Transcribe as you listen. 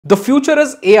The future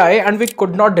is AI, and we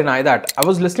could not deny that. I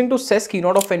was listening to CES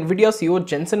keynote of NVIDIA CEO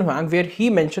Jensen Huang, where he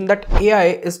mentioned that AI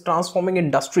is transforming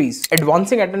industries,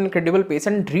 advancing at an incredible pace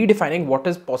and redefining what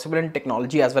is possible in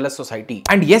technology as well as society.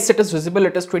 And yes, it is visible,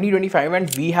 it is 2025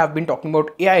 and we have been talking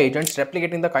about AI agents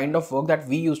replicating the kind of work that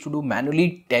we used to do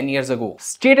manually 10 years ago.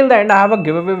 Stay till the end, I have a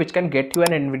giveaway which can get you an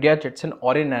NVIDIA Jetson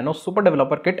Orin Nano Super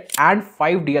Developer Kit and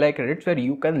 5 DLI credits where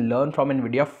you can learn from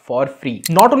NVIDIA for free.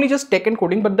 Not only just tech and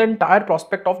coding, but the entire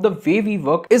prospect of the way we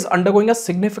work is undergoing a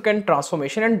significant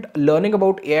transformation, and learning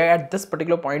about AI at this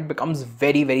particular point becomes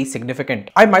very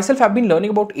significant. I myself have been learning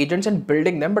about agents and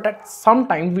building them, but at some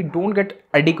time we don't get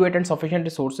adequate and sufficient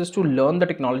resources to learn the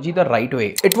technology the right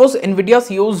way. It was NVIDIA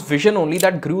CEO's vision only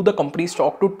that grew the company's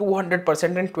stock to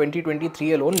 200% in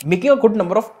 2023 alone, making a good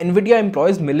number of NVIDIA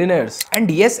employees millionaires. And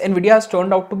yes, NVIDIA has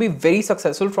turned out to be very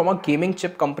successful from a gaming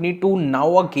chip company to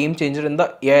now a game changer in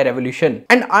the AI revolution.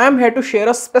 And I am here to share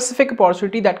a specific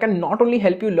opportunity that can not only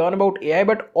help you learn about AI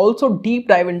but also deep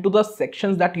dive into the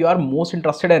sections that you are most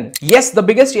interested in. Yes, the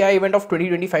biggest AI event of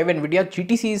 2025, NVIDIA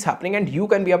GTC, is happening and you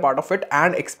can be a part of it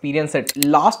and experience it.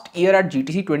 Last year at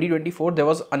GTC 2024, there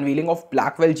was unveiling of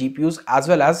Blackwell GPUs as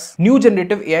well as new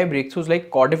generative AI breakthroughs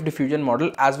like Cardiff diffusion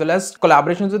model, as well as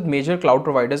collaborations with major cloud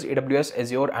providers AWS,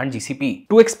 Azure and GCP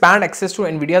to expand access to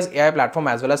NVIDIA's AI platform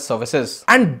as well as services.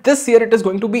 And this year it is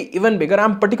going to be even bigger.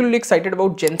 I'm particularly excited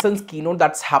about Jensen's keynote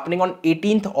that's happening on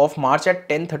 18th of March at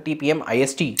 10:30 PM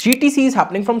IST. GTC is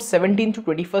happening from 17th to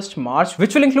 21st March,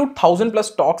 which will include 1000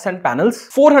 plus talks and panels,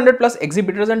 400 plus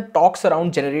exhibitors and talks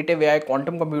around generative AI,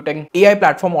 quantum computing, AI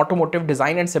platform, automotive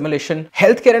design and simulation,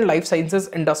 healthcare and life sciences,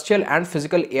 industrial and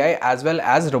physical AI, as well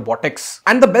as robotics.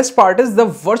 And the best part is the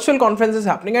virtual conference is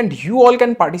happening and you all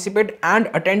can participate and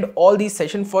attend all these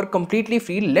sessions for completely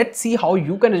free. Let's see how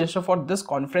you can register for this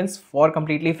conference for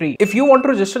completely free. If you want to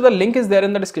register, the link is there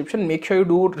in the description. Make sure you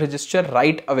do register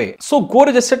right away. So go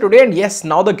register today. And yes,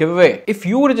 now the giveaway. If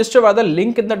you register via the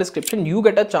link in the description, you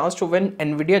get a chance to win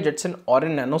NVIDIA Jetson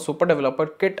Orin Nano Super Developer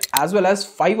Kit, as well as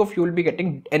 5 of you will be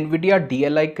getting NVIDIA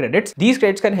DLI credits. These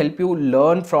credits can help you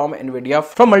learn from NVIDIA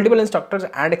from multiple instructors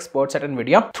and experts at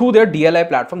NVIDIA through their DLI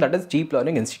platform, that is Deep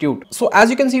Learning Institute. So as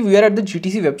you can see, we are at the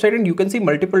GTC website and you can see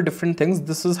multiple different things.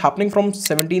 This is happening from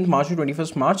 17th March to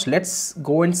 21st March. Let's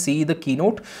go and see the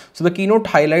keynote. So the keynote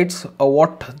highlights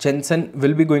what Jensen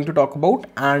will be going to talk about,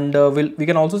 and we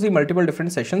can also see multiple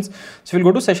different sessions. So we'll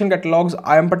go to session catalogs.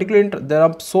 I am particularly there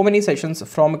are so many sessions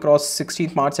from across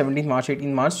 16th March, 17th March,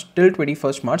 18th March till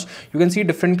 21st March. You can see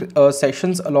different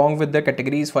sessions along with the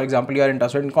categories. For example, you are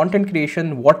interested in content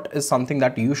creation, what is something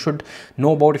that you should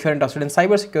know about. If you're interested in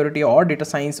cybersecurity or data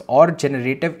science or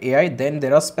generative AI, then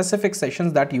there are specific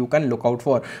sessions that you can look out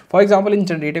for. For example, in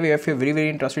generative AI, if you're very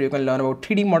interested, you can learn about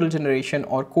 3D model generation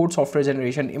or code software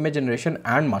generation, image generation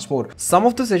and much more. Some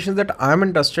of the sessions that I'm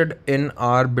interested in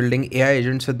are building AI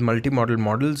agents with multi-model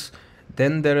models.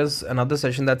 Then there is another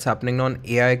session that's happening on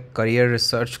AI career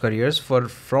research careers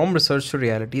from research to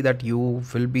reality that you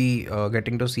will be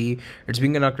getting to see. It's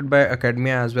being conducted by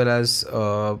academia as well as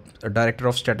a director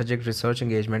of strategic research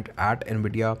engagement at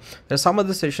NVIDIA. There's some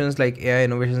other sessions like AI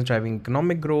innovations driving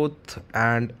economic growth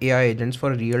and AI agents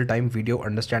for real-time video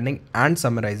understanding and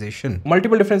summarization.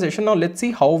 Multiple different sessions. Now let's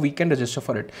see how we can register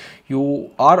for it.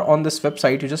 You are on this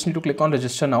website. You just need to click on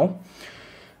register now.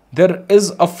 There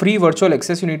is a free virtual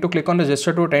access. You need to click on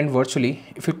register to attend virtually.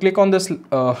 If you click on this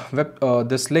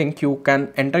this link, you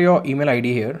can enter your email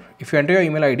ID here. If you enter your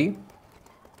email ID,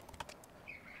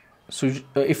 so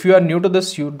if you are new to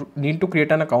this, you need to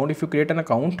create an account. If you create an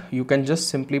account, you can just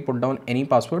simply put down any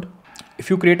password. If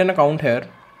you create an account here,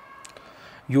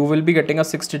 you will be getting a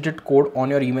 6-digit code on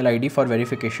your email ID for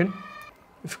verification.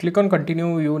 If you click on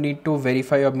continue, you need to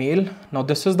verify your mail. Now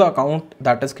this is the account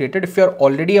that is created. If you are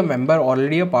already a member,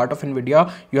 already a part of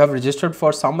NVIDIA, you have registered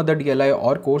for some other DLI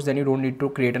or course, then you don't need to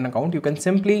create an account. You can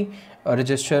simply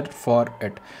register for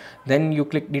it. Then you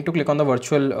need to click on the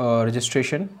virtual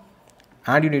registration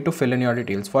and you need to fill in your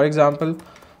details. For example,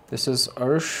 this is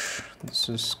Arsh, this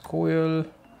is Koyal.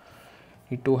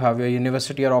 Need to have your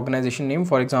university or organization name.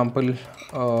 For example,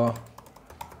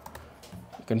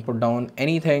 can put down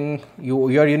anything.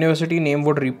 Your university name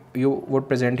would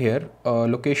present here.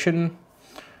 Location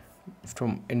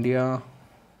from India.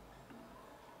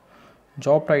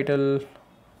 Job title,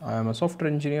 I am a software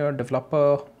engineer,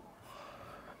 developer.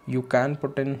 You can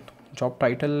put in job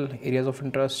title, areas of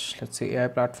interest, let's say AI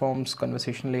platforms,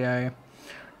 conversational AI,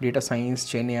 data science,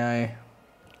 Gen AI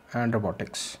and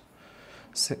robotics.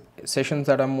 Sessions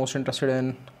that I'm most interested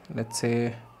in, let's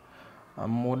say I'm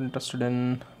more interested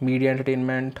in media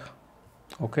entertainment.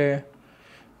 Okay,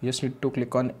 you just need to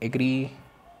click on agree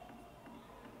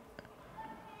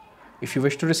If you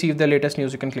wish to receive the latest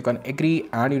news, you can click on agree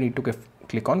and you need to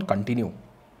click on continue.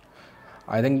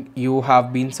 I think you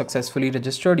have been successfully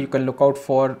registered. You can look out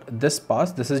for this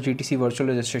pass. This is GTC virtual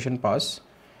registration pass,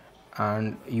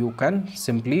 and you can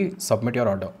simply submit your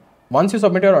order. Once you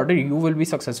submit your order, you will be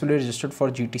successfully registered for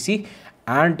GTC.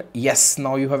 And yes,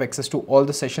 now you have access to all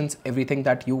the sessions, everything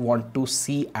that you want to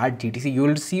see at GTC. You will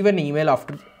receive an email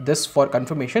after this for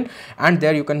confirmation, and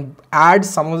there you can add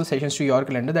some of the sessions to your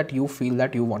calendar that you feel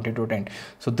that you wanted to attend.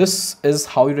 So this is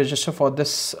how you register for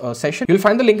this session. You'll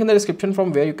find the link in the description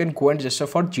from where you can go and register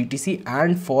for GTC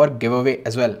and for giveaway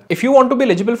as well. If you want to be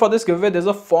eligible for this giveaway, there's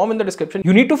a form in the description.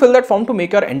 You need to fill that form to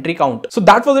make your entry count. So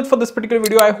that was it for this particular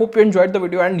video. I hope you enjoyed the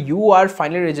video and you are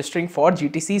finally registering for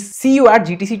GTC. See you at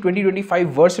GTC 2025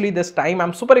 virtually this time.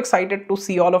 I'm super excited to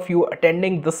see all of you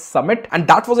attending this summit. And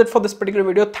that was it for this particular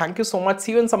video. Thank you so much.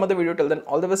 See you in some other video. Till then,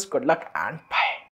 all the best, good luck and bye.